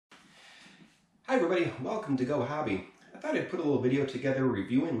Hi everybody, welcome to Go Hobby. I thought I'd put a little video together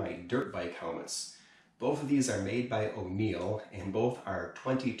reviewing my dirt bike helmets. Both of these are made by O'Neill and both are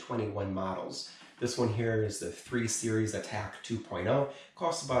 2021 models. This one here is the 3 Series Attack 2.0,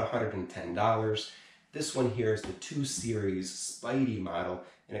 costs about $110. This one here is the 2 Series Spidey model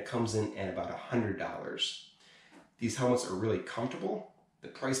and it comes in at about $100. These helmets are really comfortable, the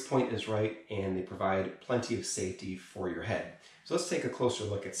price point is right, and they provide plenty of safety for your head. So let's take a closer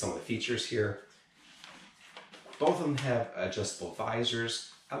look at some of the features here. Both of them have adjustable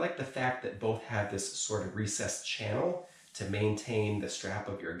visors. I like the fact that both have this sort of recessed channel to maintain the strap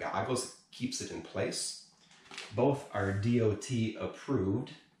of your goggles. It keeps it in place. Both are DOT approved.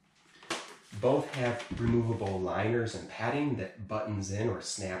 Both have removable liners and padding that buttons in or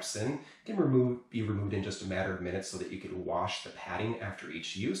snaps in. It can be removed in just a matter of minutes so that you can wash the padding after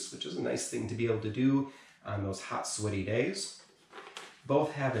each use, which is a nice thing to be able to do on those hot, sweaty days.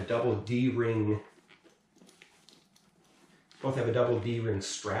 Both have a double D-ring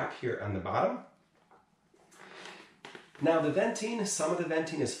strap here on the bottom. Now the venting, some of the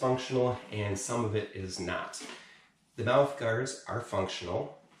venting is functional and some of it is not. The mouth guards are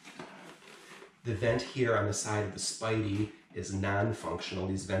functional. The vent here on the side of the Spidey is non-functional.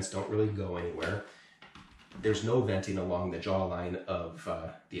 These vents don't really go anywhere. There's no venting along the jawline of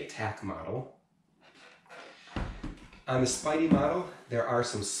the Attack model. On the Spidey model, there are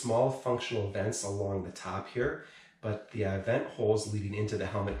some small functional vents along the top here, but the vent holes leading into the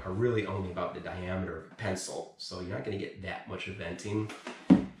helmet are really only about the diameter of a pencil, so you're not going to get that much of venting.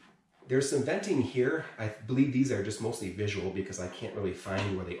 There's some venting here. I believe these are just mostly visual because I can't really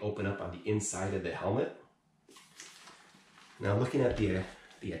find where they open up on the inside of the helmet. Now looking at the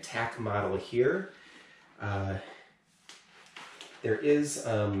Attack model here, there is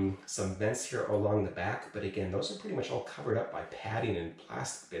some vents here along the back, but again, those are pretty much all covered up by padding and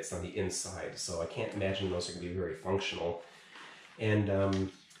plastic bits on the inside, so I can't imagine those are going to be very functional. And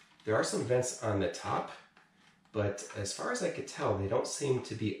there are some vents on the top, but as far as I could tell, they don't seem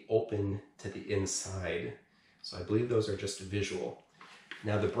to be open to the inside, so I believe those are just visual.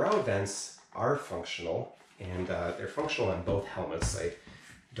 Now the brow vents are functional, and they're functional on both helmets. I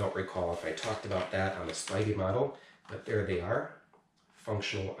don't recall if I talked about that on the Spidey model, but there they are.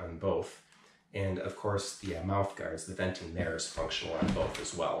 Functional on both, and of course the mouth guards, the venting there is functional on both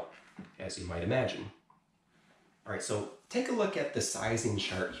as well, as you might imagine. Alright, so take a look at the sizing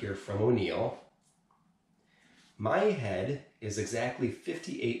chart here from O'Neill. My head is exactly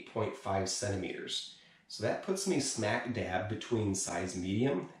 58.5 centimeters, so that puts me smack dab between size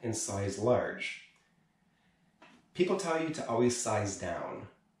medium and size large. People tell you to always size down,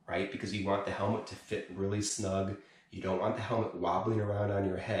 right, because you want the helmet to fit really snug. You don't want the helmet wobbling around on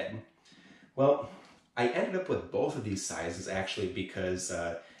your head. Well, I ended up with both of these sizes actually because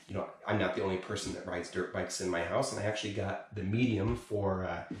I'm not the only person that rides dirt bikes in my house, and I actually got the medium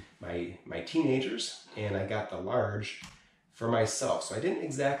for my teenagers, and I got the large for myself. So I didn't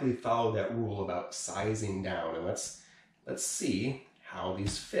exactly follow that rule about sizing down, and let's see how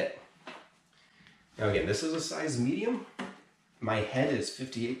these fit. Now again, this is a size medium. My head is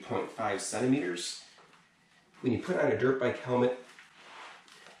 58.5 centimeters. When you put on a dirt bike helmet,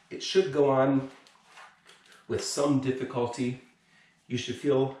 it should go on with some difficulty. You should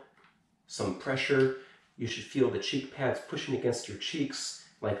feel some pressure. You should feel the cheek pads pushing against your cheeks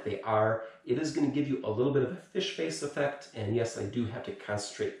like they are. It is going to give you a little bit of a fish face effect, and yes, I do have to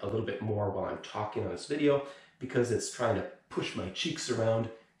concentrate a little bit more while I'm talking on this video because it's trying to push my cheeks around.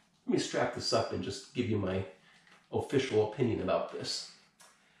 Let me strap this up and just give you my official opinion about this.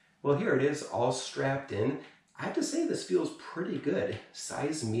 Well, here it is, all strapped in. I have to say this feels pretty good.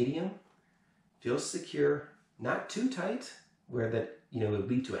 Size medium, feels secure, not too tight where that would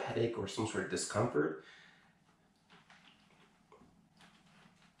lead to a headache or some sort of discomfort.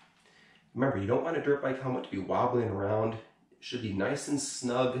 Remember, you don't want a dirt bike helmet to be wobbling around. It should be nice and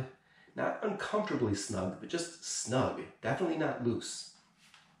snug, not uncomfortably snug, but just snug, definitely not loose.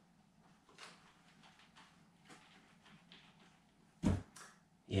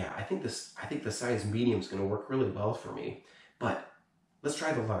 Yeah, I think the size medium is going to work really well for me, but let's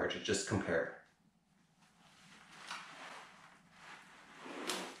try the large and just compare.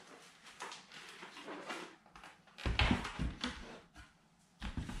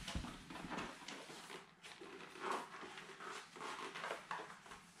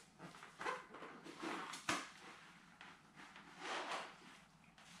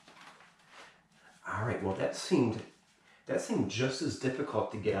 All right, well that seemed just as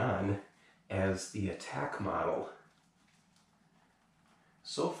difficult to get on as the Attack model.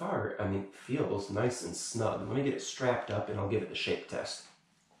 So far, I mean, it feels nice and snug. Let me get it strapped up and I'll give it the shake test.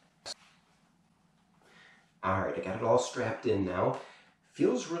 All right, I got it all strapped in now.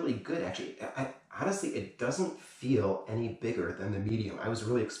 Feels really good, actually. Honestly, it doesn't feel any bigger than the medium. I was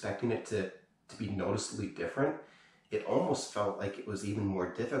really expecting it to be noticeably different. It almost felt like it was even more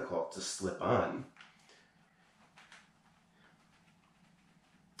difficult to slip on.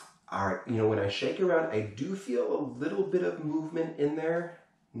 All right, when I shake around, I do feel a little bit of movement in there.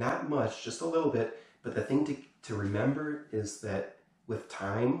 Not much, just a little bit. But the thing to remember is that with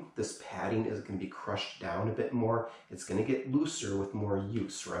time, this padding is going to be crushed down a bit more. It's going to get looser with more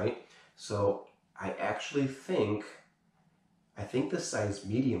use, right? So I actually think the size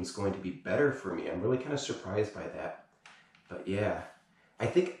medium is going to be better for me. I'm really kind of surprised by that. But yeah, I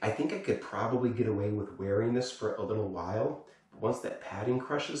think I could probably get away with wearing this for a little while. But once that padding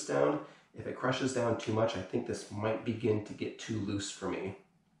crushes down, if it crushes down too much, I think this might begin to get too loose for me.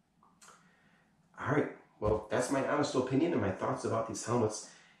 All right, well, that's my honest opinion and my thoughts about these helmets.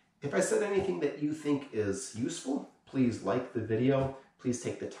 If I said anything that you think is useful, please like the video. Please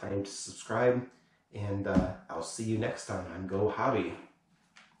take the time to subscribe, and I'll see you next time on Go Hobby.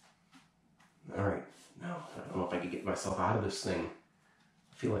 All right, now I don't know if I can get myself out of this thing.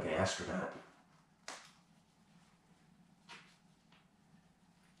 I feel like an astronaut.